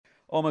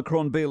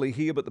Omicron barely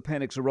here, but the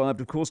panic's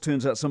arrived. Of course,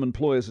 turns out some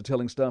employers are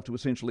telling staff to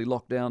essentially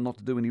lock down, not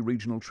to do any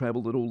regional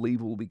travel, that all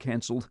leave will be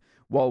cancelled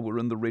while we're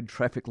in the red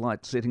traffic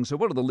light setting. So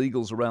what are the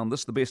legals around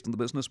this? The best in the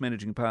business,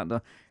 managing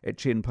partner at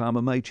Chen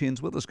Palmer. May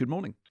Chen's with us. Good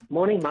morning.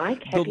 Morning, Mike.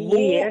 The Happy law, New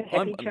Year.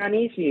 Happy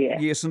Chinese New Year.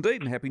 Yes,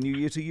 indeed, and Happy New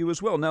Year to you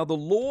as well. Now, the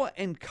law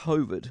and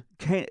COVID,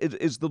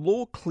 is the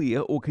law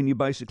clear, or can you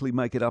basically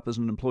make it up as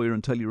an employer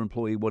and tell your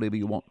employee whatever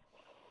you want?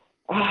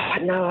 Oh,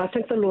 no, I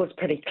think the law is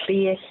pretty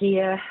clear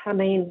here. I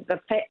mean, the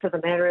fact of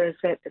the matter is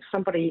that if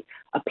somebody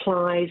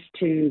applies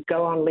to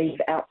go on leave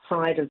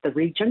outside of the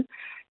region,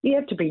 you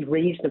have to be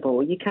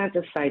reasonable. You can't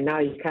just say, no,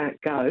 you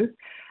can't go.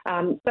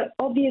 But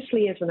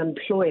obviously, as an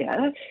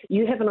employer,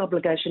 you have an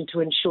obligation to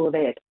ensure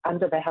that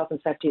under the Health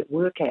and Safety at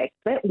Work Act,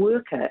 that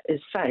worker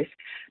is safe,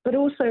 but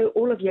also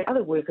all of your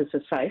other workers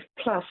are safe.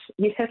 Plus,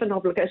 you have an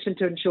obligation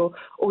to ensure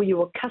all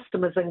your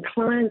customers and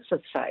clients are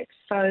safe.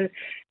 So,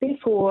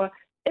 therefore,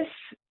 if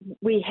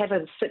we have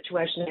a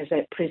situation as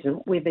at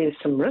present where there's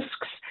some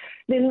risks,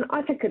 then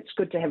I think it's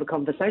good to have a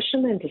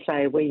conversation and to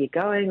say where you're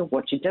going,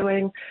 what you're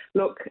doing.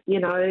 Look,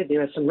 there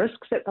are some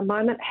risks at the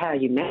moment. How are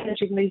you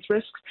managing these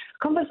risks?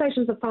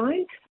 Conversations are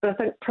fine, but I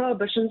think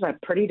prohibitions are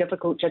pretty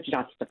difficult to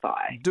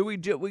justify. Do we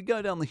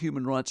go down the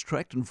human rights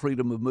tract and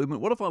freedom of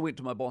movement? What if I went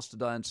to my boss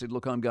today and said,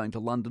 look, I'm going to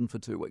London for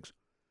 2 weeks?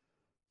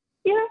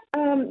 Yeah,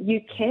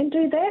 you can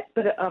do that,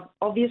 but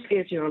obviously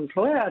as your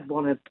employer, I'd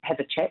want to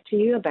have a chat to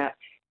you about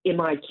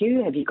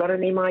MIQ. Have you got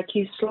an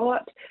MIQ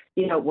slot?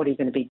 What are you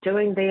going to be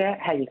doing there?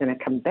 How are you going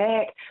to come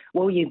back?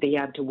 Will you be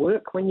able to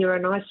work when you're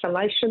in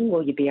isolation?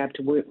 Will you be able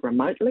to work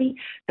remotely?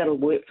 That'll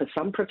work for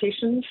some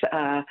professions.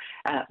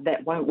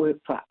 That won't work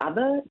for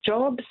other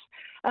jobs.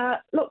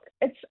 Look,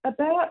 it's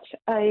about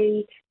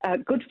a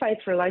good faith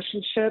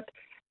relationship.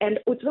 And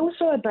it's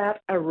also about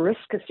a risk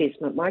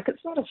assessment, Mike.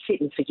 It's not a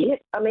set and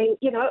forget. I mean,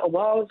 a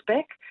while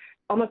back,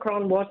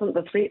 Omicron wasn't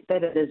the threat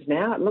that it is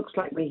now. It looks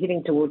like we're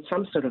heading towards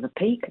some sort of a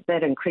peak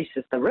that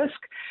increases the risk.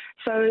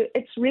 So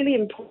it's really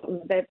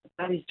important that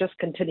parties just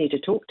continue to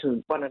talk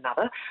to one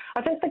another.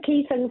 I think the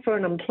key thing for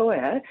an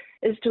employer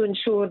is to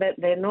ensure that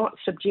they're not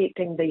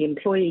subjecting the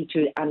employee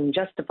to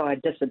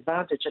unjustified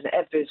disadvantage and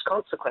adverse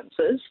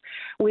consequences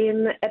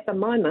when, at the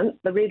moment,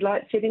 the red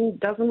light setting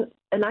doesn't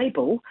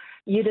enable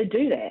you to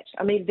do that.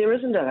 I mean, there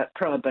isn't a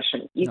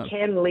prohibition. You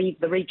can leave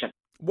the region.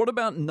 What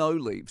about no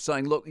leave?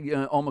 Saying, look,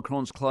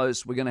 Omicron's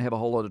close, we're going to have a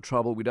whole lot of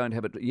trouble, we don't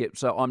have it yet,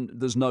 so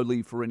there's no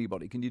leave for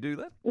anybody. Can you do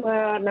that?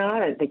 Well, no, I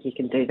don't think you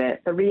can do that.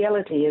 The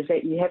reality is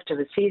that you have to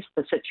assess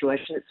the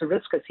situation. It's a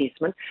risk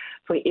assessment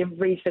for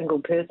every single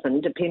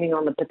person, depending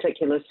on the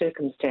particular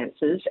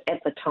circumstances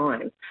at the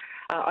time.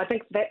 I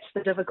think that's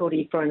the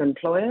difficulty for an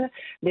employer.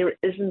 There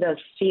isn't a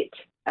set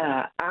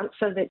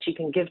answer that you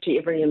can give to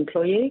every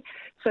employee.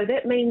 So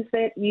that means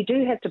that you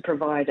do have to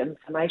provide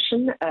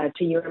information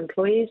to your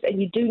employees, and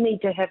you do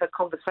need to have a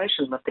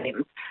conversation with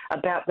them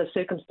about the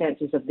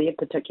circumstances of their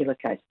particular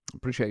case.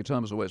 Appreciate your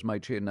time as always, May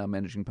Chen,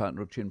 managing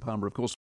partner of Chen Palmer, of course.